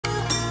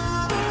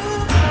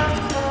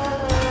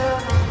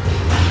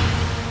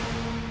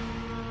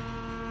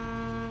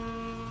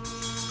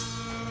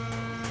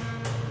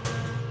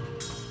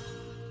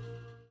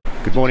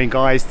Good morning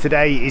guys,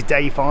 today is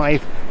day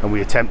 5 and we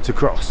attempt to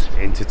cross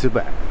into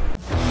Tibet.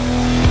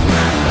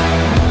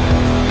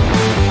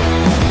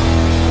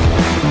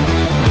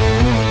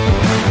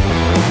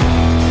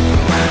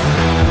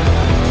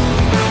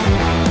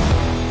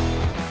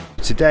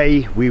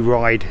 Today we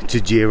ride to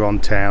Gyirong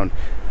town.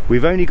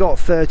 We've only got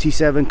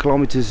 37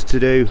 kilometers to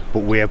do,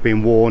 but we have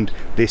been warned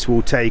this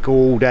will take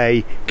all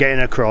day getting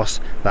across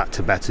that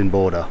Tibetan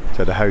border.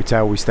 So the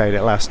hotel we stayed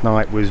at last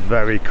night was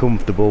very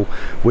comfortable.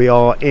 We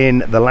are in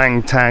the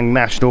Langtang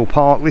National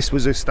Park. This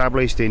was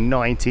established in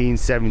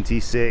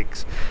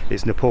 1976.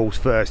 It's Nepal's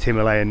first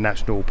Himalayan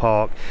national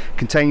park.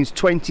 Contains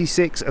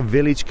 26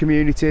 village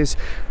communities.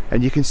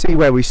 And you can see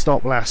where we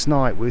stopped last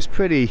night was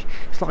pretty,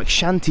 it's like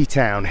shanty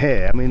town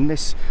here. I mean,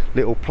 this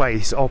little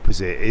place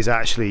opposite is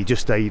actually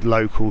just a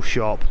local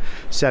shop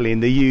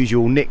selling the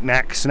usual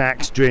knick-knack,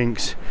 snacks,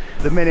 drinks.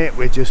 At the minute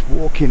we're just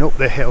walking up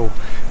the hill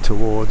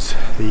towards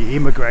the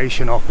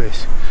immigration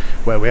office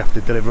where we have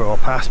to deliver our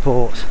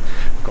passports.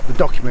 We've got the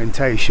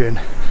documentation.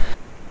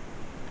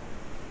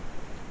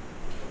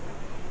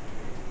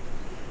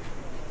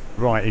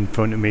 Right in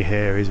front of me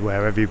here is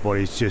where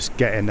everybody's just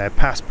getting their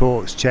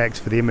passports checked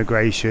for the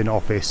immigration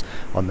office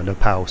on the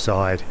Nepal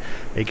side.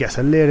 It gets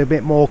a little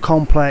bit more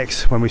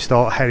complex when we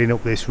start heading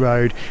up this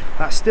road.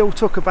 That still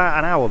took about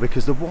an hour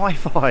because the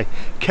Wi-Fi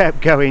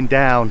kept going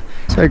down.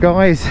 So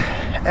guys,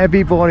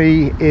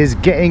 everybody is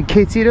getting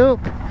kitted up.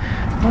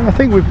 I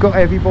think we've got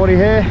everybody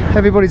here.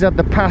 Everybody's had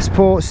the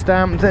passport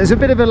stamped. There's a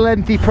bit of a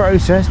lengthy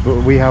process,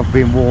 but we have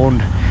been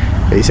warned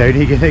it's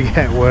only going to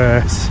get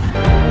worse.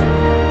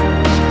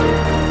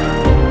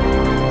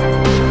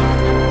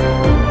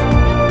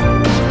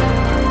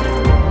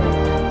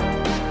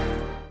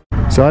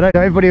 So I know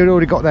everybody had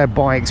already got their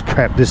bikes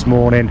prepped this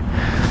morning,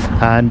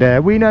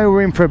 and we know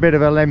we're in for a bit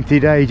of a lengthy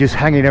day just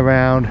hanging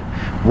around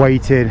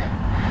waiting.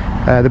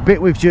 The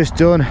bit we've just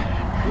done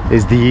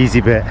is the easy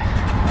bit,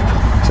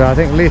 so I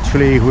think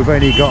literally we've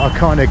only got to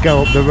kind of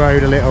go up the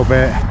road a little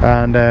bit,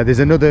 and there's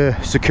another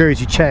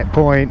security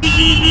checkpoint.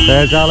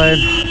 There's Alan,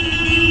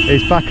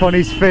 he's back on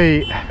his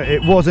feet.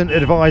 It wasn't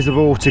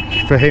advisable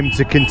for him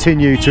to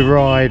continue to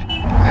ride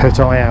at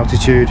high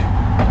altitude.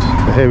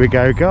 But here we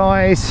go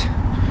guys,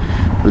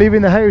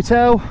 leaving the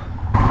hotel,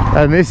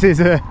 and this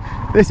is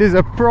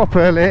a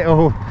proper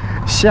little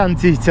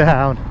shanty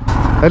town,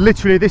 and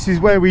literally this is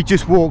where we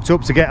just walked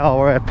up to get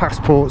our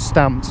passport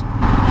stamped.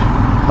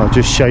 I'll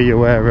just show you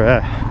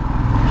where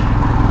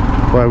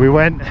we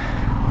went.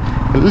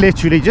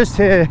 Literally just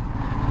here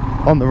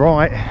on the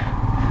right,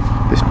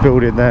 this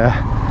building there,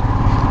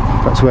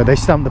 that's where they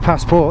stamp the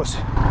passports.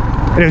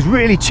 And it was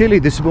really chilly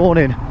this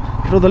morning.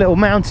 Look at all the little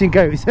mountain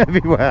goats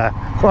everywhere.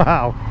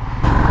 Wow.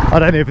 I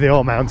don't know if they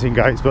are mountain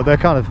goats, but they're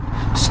kind of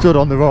stood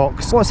on the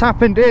rocks. What's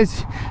happened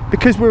is,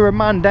 because we're a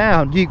man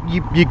down,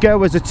 you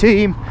go as a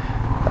team.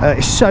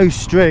 It's so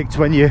strict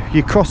when you're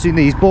crossing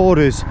these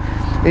borders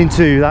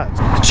into that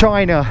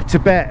China,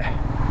 Tibet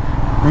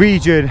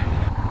region.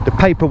 The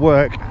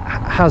paperwork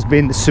has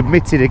been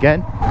submitted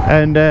again,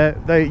 and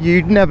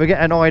you'd never get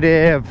an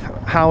idea of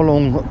how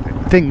long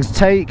things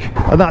take.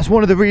 And that's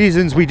one of the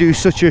reasons we do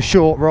such a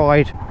short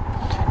ride,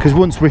 because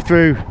once we're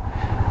through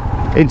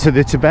into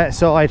the Tibet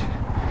side,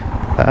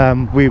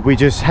 we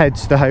just head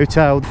to the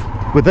hotel.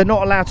 But they're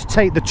not allowed to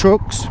take the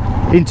trucks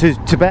into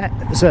Tibet,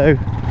 so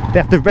they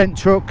have to rent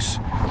trucks.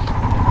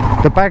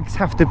 The bags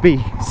have to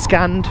be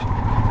scanned,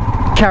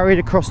 carried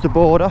across the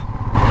border,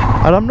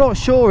 and I'm not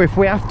sure if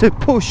we have to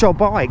push our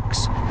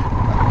bikes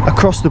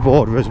across the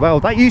border as well.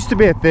 That used to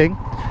be a thing,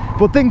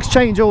 but things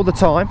change all the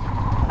time.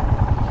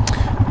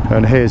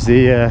 And here's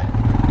the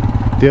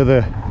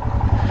other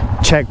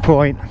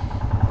checkpoint.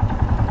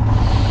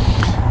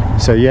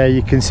 So yeah,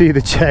 you can see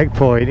the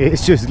checkpoint.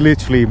 It's just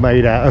literally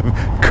made out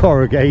of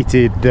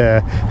corrugated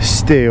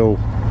steel,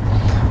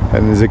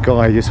 and there's a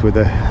guy just with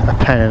a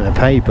pen and a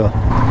paper.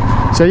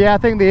 So yeah, I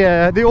think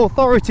the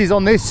authorities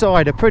on this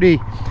side are pretty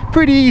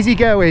easy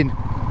going,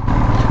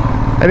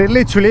 and it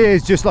literally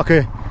is just like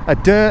a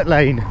dirt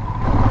lane.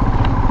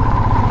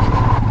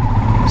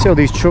 See all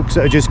these trucks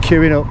that are just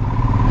queuing up.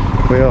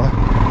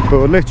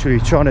 We're literally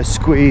trying to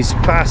squeeze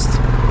past.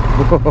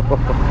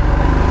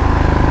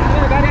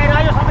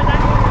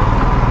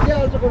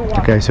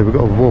 Okay, so we've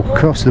got to walk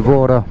across the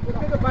border.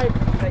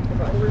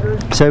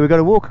 So we've got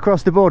to walk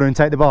across the border and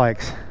take the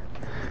bikes.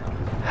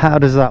 How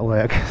does that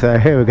work? So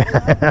here we go.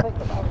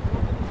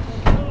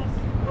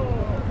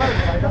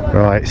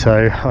 Right,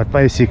 so I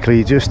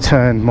basically just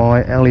turned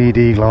my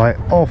LED light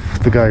off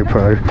the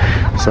GoPro,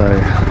 so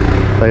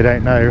they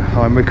don't know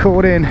I'm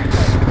recording,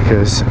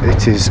 because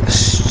it is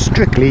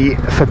strictly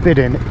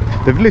forbidden.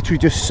 They've literally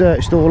just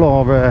searched all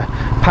our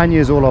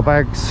panniers, all our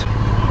bags.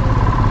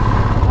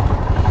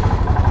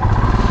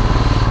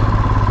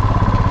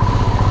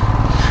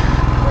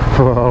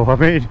 Whoa, I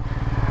mean,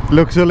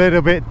 looks a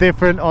little bit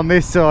different on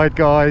this side,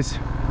 guys.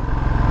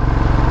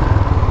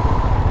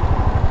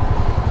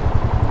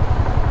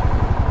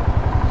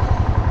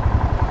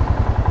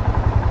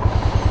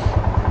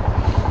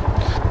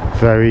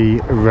 Very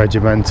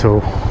regimental.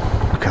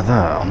 Look at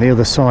that, on the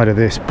other side of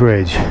this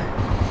bridge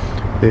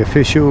The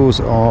officials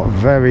are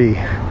very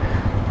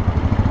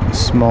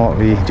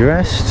smartly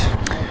dressed,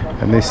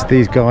 and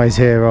these guys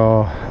here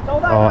are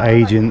our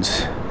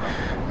agents.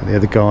 And the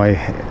other guy,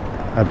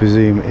 I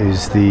presume,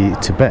 is the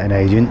Tibetan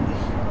agent.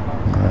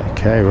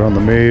 Okay, we're on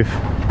the move.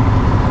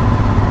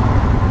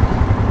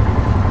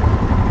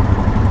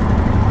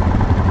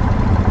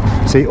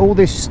 See, all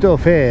this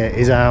stuff here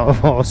is out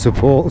of our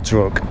support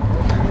truck.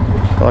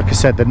 Like I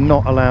said, they're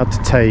not allowed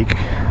to take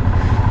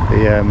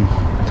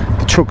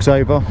the trucks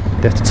over.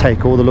 They have to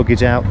take all the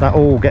luggage out. That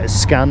all gets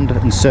scanned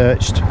and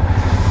searched.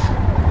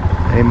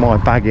 In my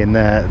bag in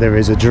there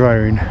is a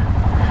drone,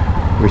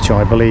 which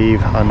I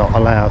believe are not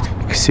allowed.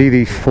 You can see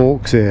these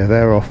forks here.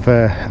 They're off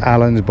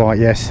Alan's bike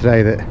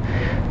yesterday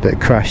that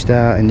crashed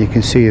out, and you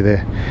can see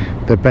the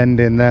bend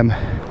in them.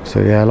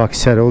 So yeah, like I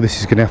said, all this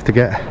is going to have to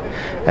get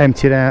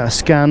emptied out,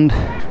 scanned.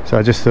 So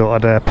I just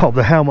thought I'd pop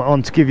the helmet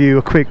on to give you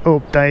a quick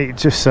update,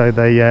 just so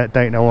they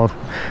don't know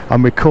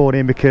I'm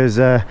recording, because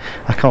I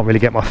can't really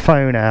get my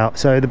phone out.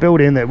 So the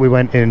building that we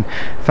went in,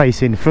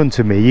 facing in front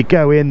of me, you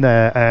go in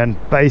there and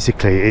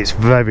basically it's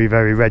very,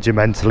 very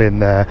regimental in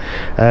there.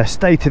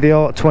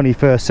 State-of-the-art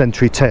 21st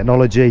century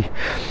technology.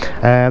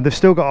 They've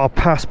still got our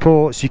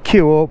passports. You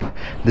queue up,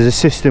 there's a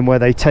system where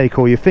they take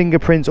all your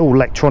fingerprints, all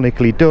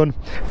electronically done.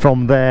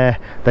 From there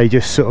they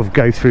just sort of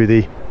go through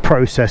the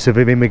process of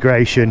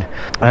immigration,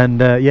 and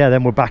yeah,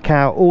 then we're back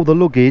out. All the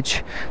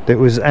luggage that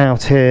was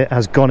out here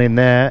has gone in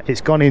there.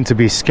 It's gone in to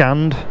be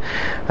scanned,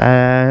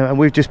 and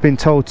we've just been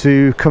told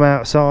to come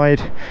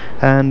outside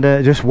and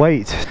just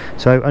wait.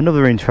 So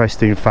another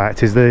interesting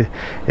fact is there's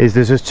a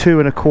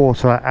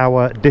 2.25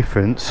 hour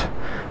difference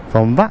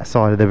from that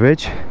side of the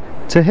bridge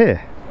to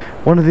here.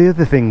 One of the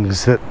other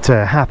things that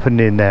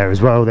happened in there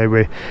as well, they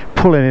were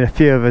pulling in a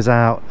few of us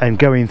out and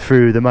going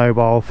through the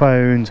mobile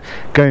phones,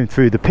 going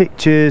through the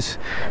pictures.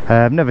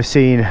 I've never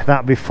seen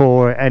that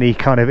before at any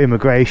kind of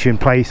immigration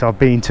place I've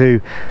been to.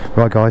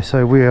 Right guys,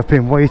 so we have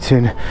been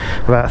waiting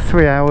about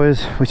 3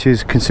 hours, which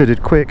is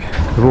considered quick.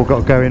 We've all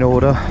got to go in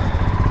order.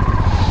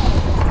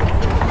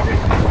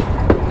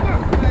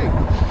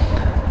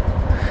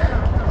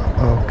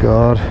 Oh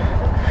God,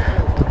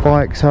 the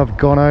bikes have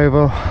gone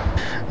over.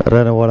 I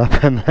don't know what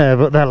happened there,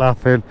 but they're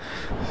laughing.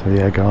 So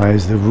yeah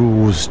guys, the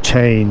rules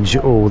change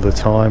all the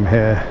time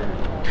here.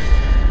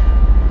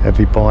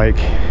 Every bike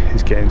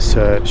is getting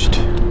searched.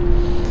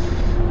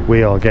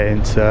 We are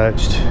getting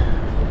searched.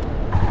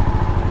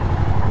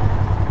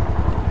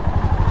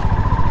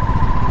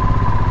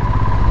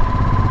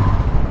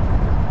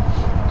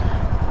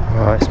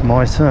 Alright, it's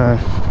my turn.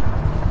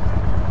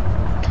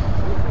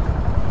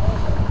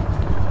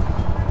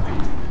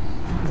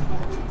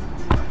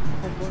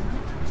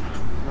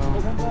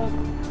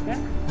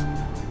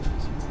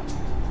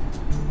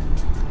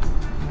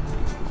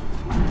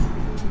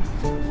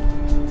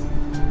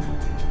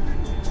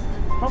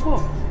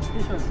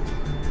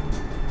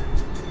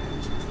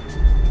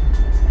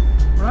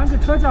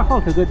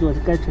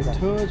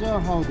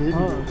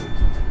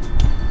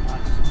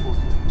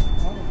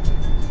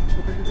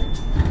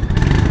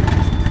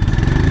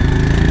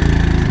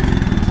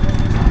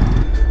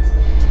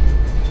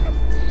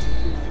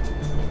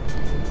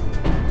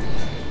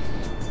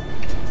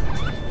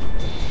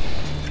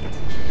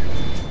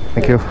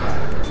 Thank you.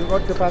 You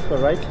got your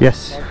passport, right?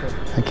 Yes. Okay.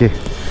 Thank you.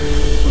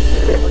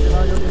 Okay,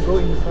 now you can go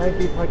inside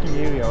the parking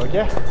area,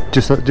 okay?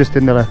 Just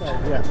in the left.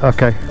 Yeah.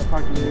 Okay. The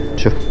parking area.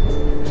 Sure.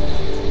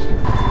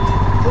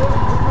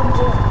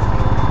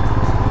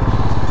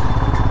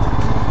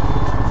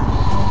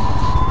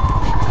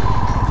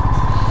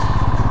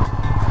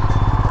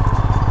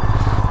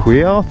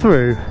 We are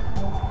through,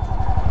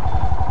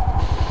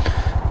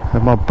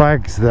 and my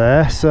bag's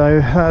there, so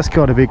that's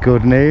got to be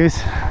good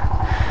news.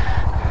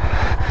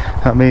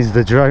 That means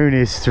the drone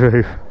is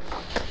through.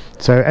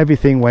 So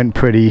everything went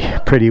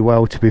pretty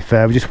well, to be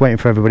fair. We're just waiting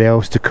for everybody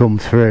else to come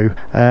through.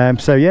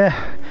 So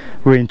yeah,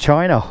 we're in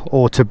China,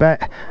 or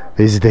Tibet.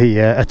 This is the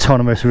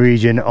autonomous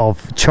region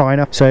of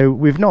China. So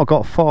we've not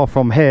got far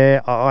from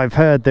here. I've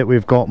heard that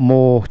we've got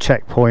more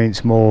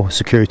checkpoints, more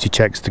security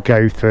checks to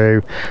go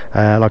through.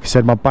 Like I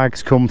said, my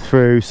bag's come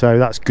through, so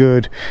that's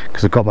good,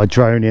 because I've got my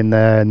drone in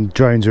there, and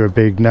drones are a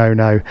big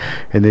no-no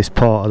in this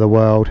part of the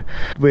world.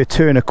 We're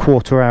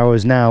 2.25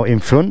 hours now in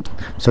front,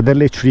 so they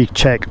literally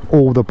check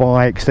all the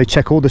bikes. They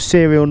check all the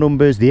serial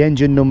numbers, the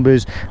engine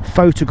numbers,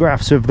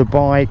 photographs of the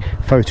bike,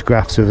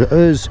 photographs of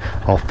us,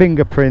 our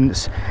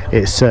fingerprints.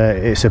 It's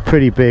a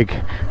pretty big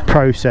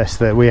process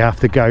that we have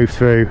to go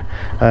through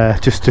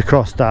just to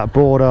cross that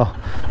border,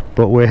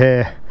 but we're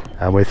here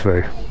and we're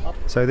through.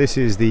 So this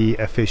is the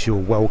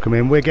official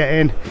welcoming we're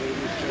getting.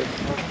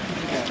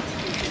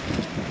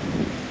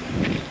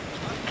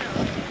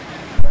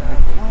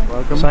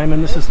 Welcome.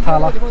 Simon, this is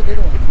Tala.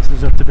 This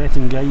is a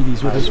Tibetan guide.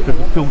 He's with us for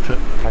the field trip.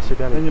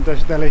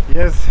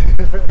 Yes.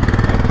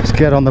 Let's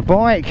get on the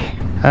bike.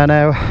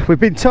 And we've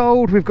been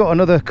told we've got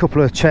another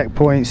couple of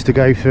checkpoints to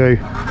go through.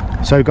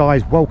 So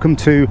guys, welcome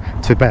to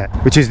Tibet,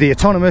 which is the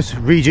autonomous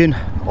region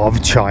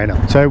of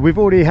China. So we've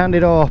already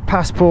handed our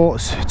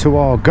passports to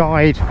our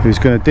guide, who's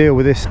going to deal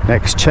with this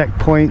next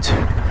checkpoint.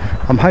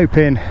 I'm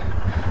hoping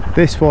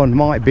this one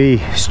might be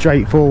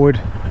straightforward.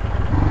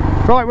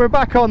 Right, we're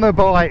back on the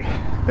bike.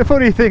 The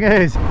funny thing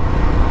is,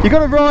 you've got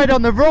to ride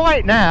on the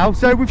right now,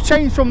 so we've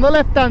changed from the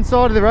left hand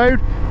side of the road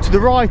to the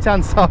right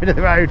hand side of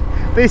the road.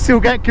 This will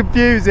get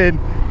confusing,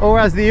 or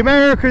as the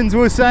Americans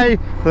will say,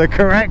 the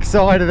correct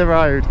side of the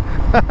road.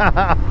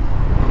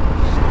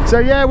 So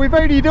yeah, we've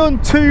only done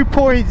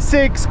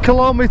 2.6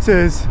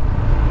 kilometers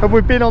and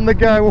we've been on the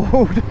go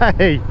all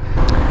day,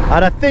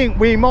 and I think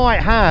we might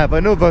have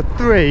another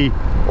 3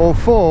 or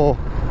 4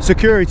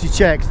 security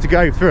checks to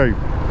go through.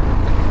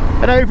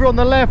 And over on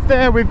the left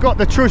there we've got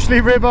the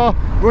Trushley River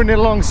running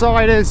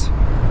alongside us.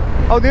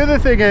 Oh, the other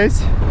thing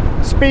is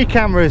speed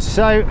cameras.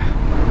 So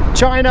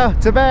China,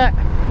 Tibet,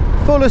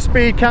 full of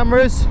speed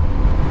cameras,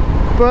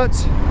 but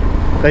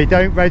they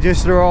don't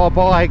register our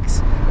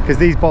bikes because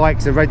these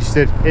bikes are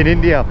registered in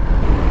India.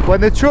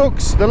 When the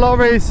trucks, the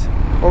lorries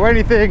or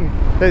anything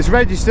that's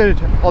registered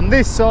on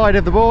this side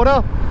of the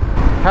border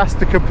has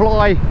to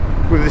comply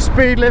with the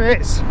speed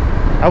limits,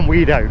 and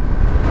we don't.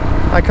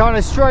 And kind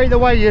of straight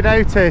away you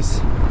notice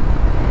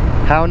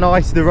how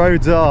nice the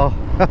roads are.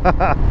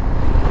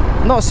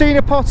 Not seen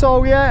a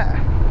pothole yet.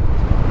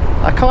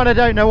 I kind of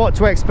don't know what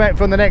to expect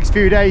from the next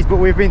few days, but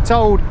we've been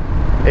told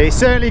it's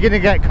certainly going to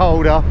get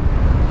colder.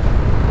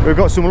 We've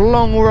got some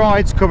long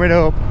rides coming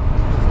up,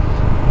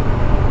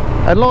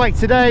 and like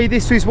today,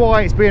 this is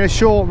why it's been a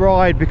short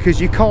ride, because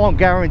you can't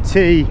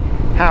guarantee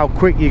how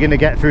quick you're going to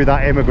get through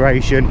that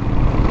immigration.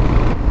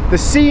 The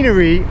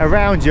scenery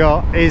around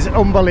you is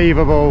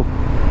unbelievable.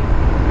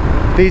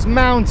 These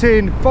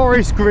mountain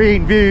forest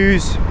green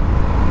views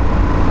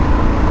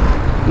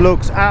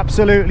looks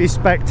absolutely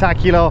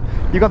spectacular.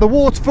 You've got the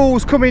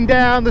waterfalls coming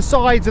down the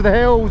sides of the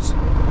hills.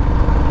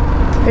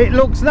 It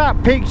looks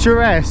that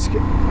picturesque,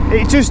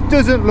 it just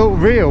doesn't look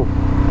real.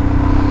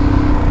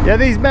 Yeah,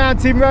 these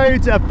mountain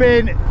roads have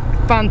been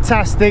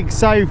fantastic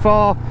so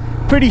far.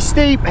 Pretty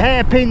steep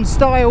hairpin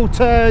style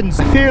turns,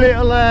 a few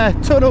little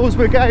tunnels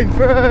we're going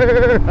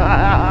through.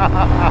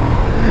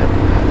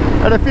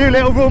 And a few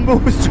little rumble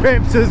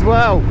strips as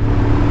well.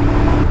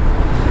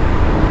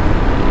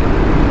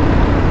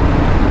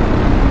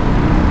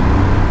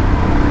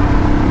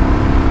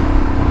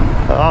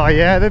 Oh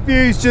yeah, the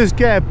views just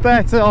get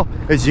better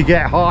as you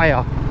get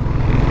higher.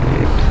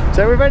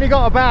 So we've only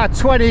got about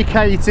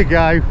 20k to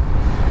go,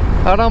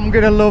 and I'm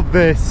gonna love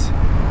this.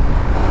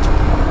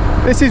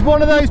 This is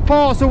one of those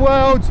parts of the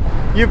world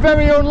you're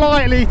very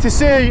unlikely to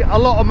see a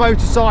lot of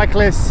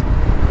motorcyclists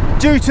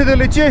due to the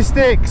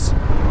logistics.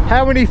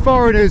 How many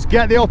foreigners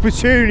get the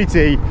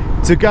opportunity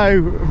to go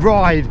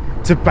ride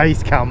to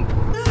base camp?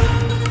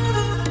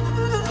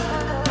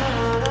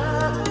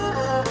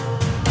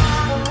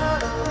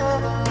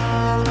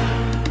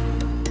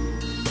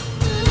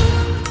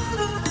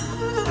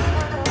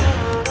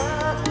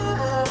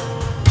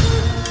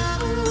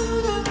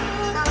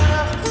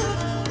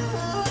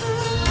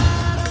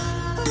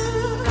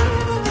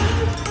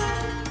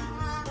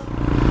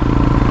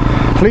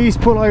 Please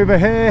pull over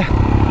here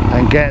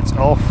and get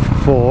off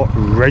for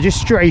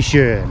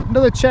registration.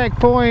 Another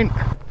checkpoint.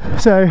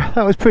 So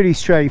that was pretty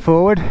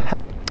straightforward,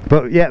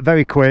 but yeah,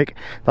 very quick.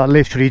 That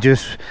literally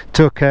just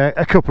took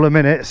a couple of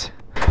minutes.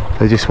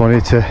 I just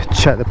wanted to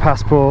check the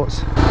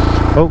passports.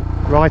 Oh,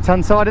 right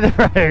hand side of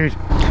the road.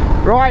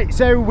 Right,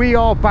 so we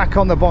are back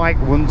on the bike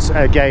once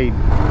again.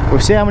 We'll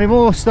see how many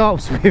more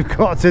stops we've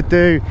got to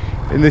do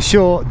in the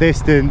short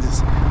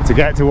distance to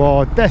get to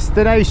our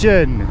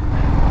destination.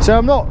 So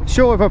I'm not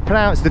sure if I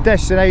pronounced the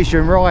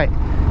destination right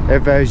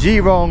of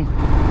Gyirong.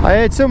 I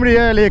heard somebody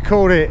earlier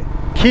called it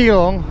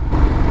Gyirong,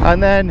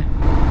 and then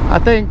I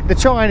think the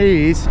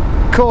Chinese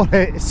call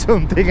it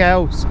something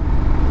else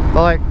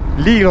like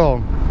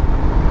Lilong.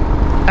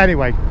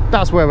 Anyway,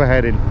 that's where we're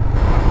heading.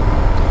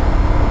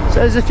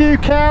 So there's a few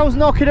cows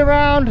knocking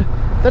around.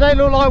 They don't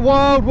look like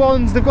wild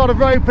ones. They've got a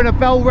rope and a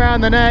bell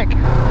round the neck,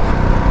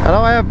 and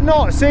I have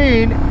not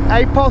seen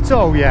a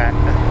pothole yet.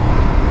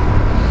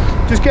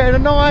 Just getting a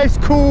nice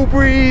cool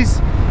breeze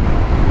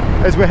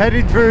as we're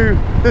heading through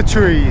the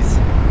trees.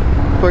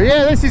 But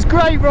yeah, this is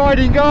great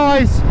riding,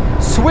 guys.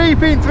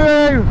 Sweeping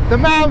through the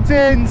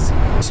mountains.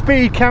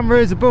 Speed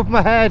cameras above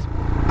my head.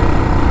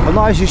 I'm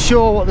not actually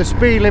sure what the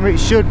speed limit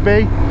should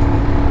be,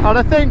 and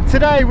I think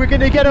today we're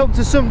going to get up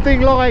to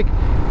something like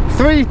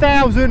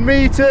 3,000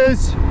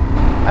 meters,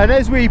 and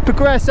as we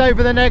progress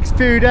over the next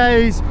few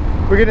days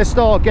we're going to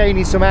start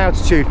gaining some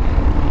altitude.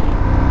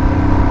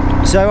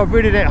 So I've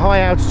ridden at high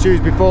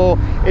altitudes before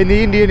in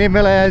the Indian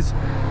Himalayas,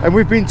 and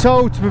we've been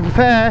told to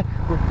prepare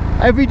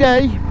every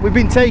day. We've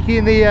been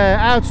taking the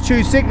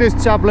altitude sickness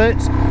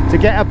tablets to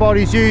get our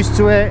bodies used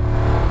to it.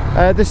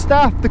 The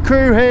staff, the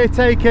crew here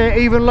take it,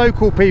 even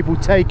local people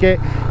take it,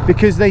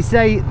 because they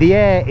say the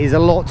air is a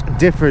lot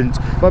different.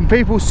 When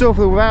people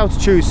suffer with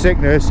altitude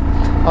sickness,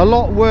 a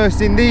lot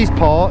worse in these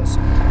parts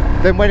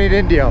than when in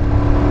India.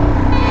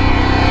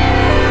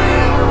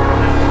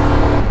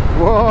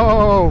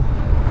 Whoa!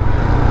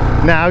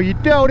 Now you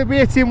don't want to be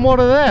hitting one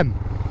of them.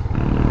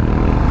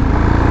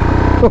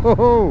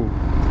 Oh,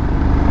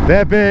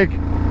 they're big,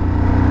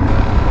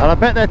 and I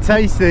bet they're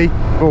tasty.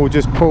 Oh,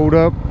 just pulled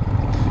up.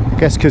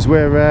 Guess because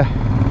we're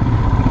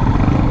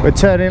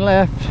turning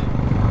left.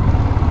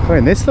 I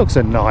mean, this looks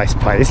a nice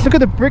place. Look at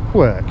the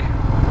brickwork.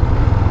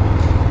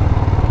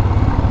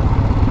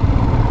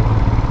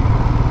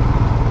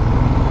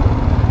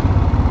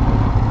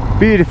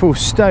 Beautiful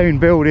stone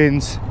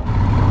buildings.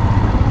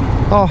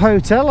 Our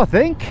hotel, I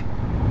think.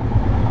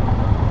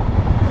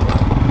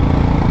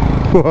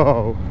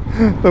 Whoa,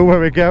 look where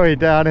we're going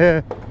down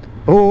here.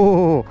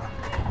 Oh,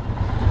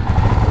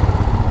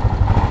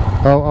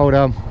 hold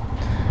on.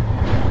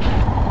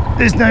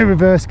 There's no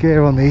reverse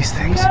gear on these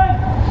things.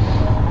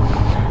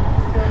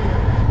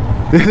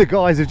 The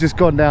guys have just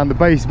gone down the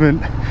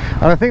basement,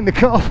 and I think the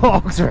car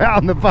park's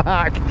around the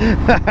back.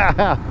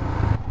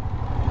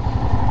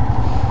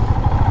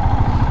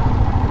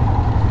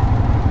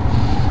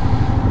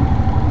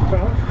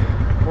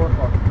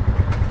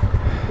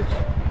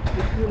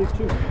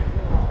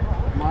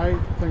 My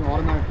thing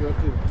automatically up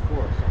to 4,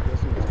 so I'm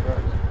guessing it's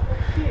correct.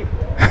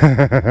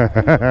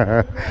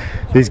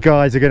 These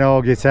guys are going to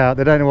argue it out.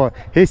 They don't know what.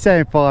 He's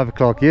saying 5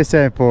 o'clock, you're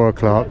saying 4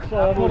 o'clock.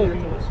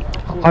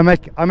 I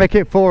make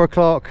it 4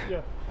 o'clock.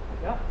 Yeah.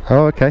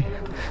 Oh, okay.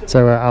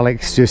 So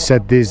Alex just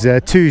said there's 2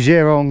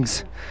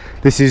 Gyrongs.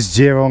 This is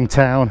Gyirong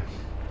town.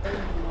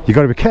 You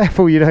got to be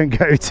careful you don't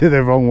go to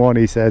the wrong one,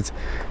 he says.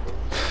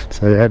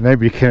 So yeah,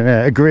 nobody can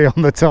agree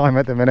on the time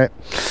at the minute.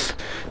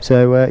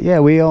 So yeah,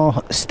 we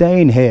are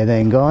staying here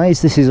then,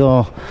 guys. This is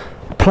our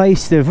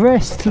place of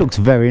rest. Looks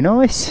very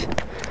nice.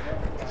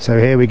 So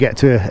here we get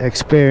to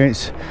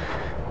experience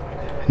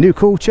new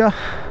culture,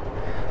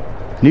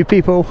 new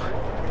people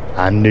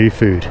and new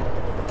food.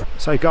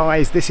 So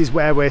guys, this is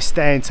where we're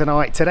staying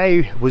tonight.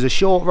 Today was a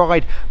short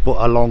ride but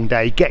a long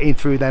day. Getting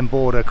through them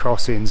border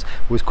crossings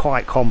was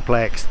quite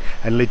complex,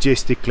 and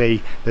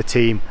logistically the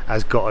team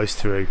has got us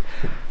through.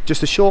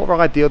 Just a short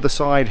ride the other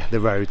side.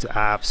 The roads are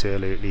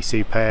absolutely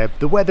superb.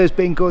 The weather's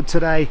been good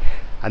today,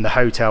 and the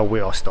hotel we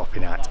are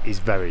stopping at is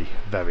very,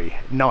 very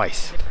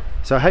nice.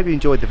 So I hope you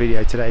enjoyed the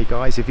video today,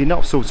 guys. If you're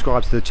not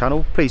subscribed to the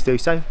channel, please do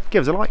so.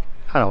 Give us a like,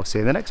 and I'll see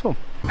you in the next one.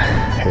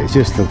 It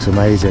just looks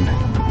amazing.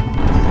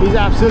 He's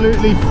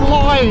absolutely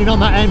flying on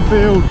that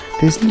Enfield.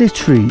 There's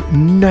literally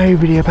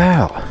nobody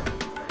about.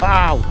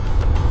 Wow,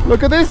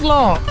 look at this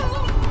lot.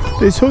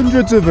 There's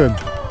hundreds of them.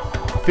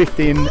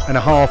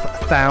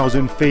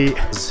 15,500 feet.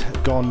 Has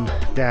gone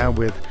down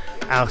with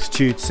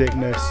altitude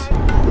sickness.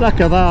 Look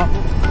at that.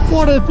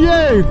 What a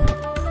view.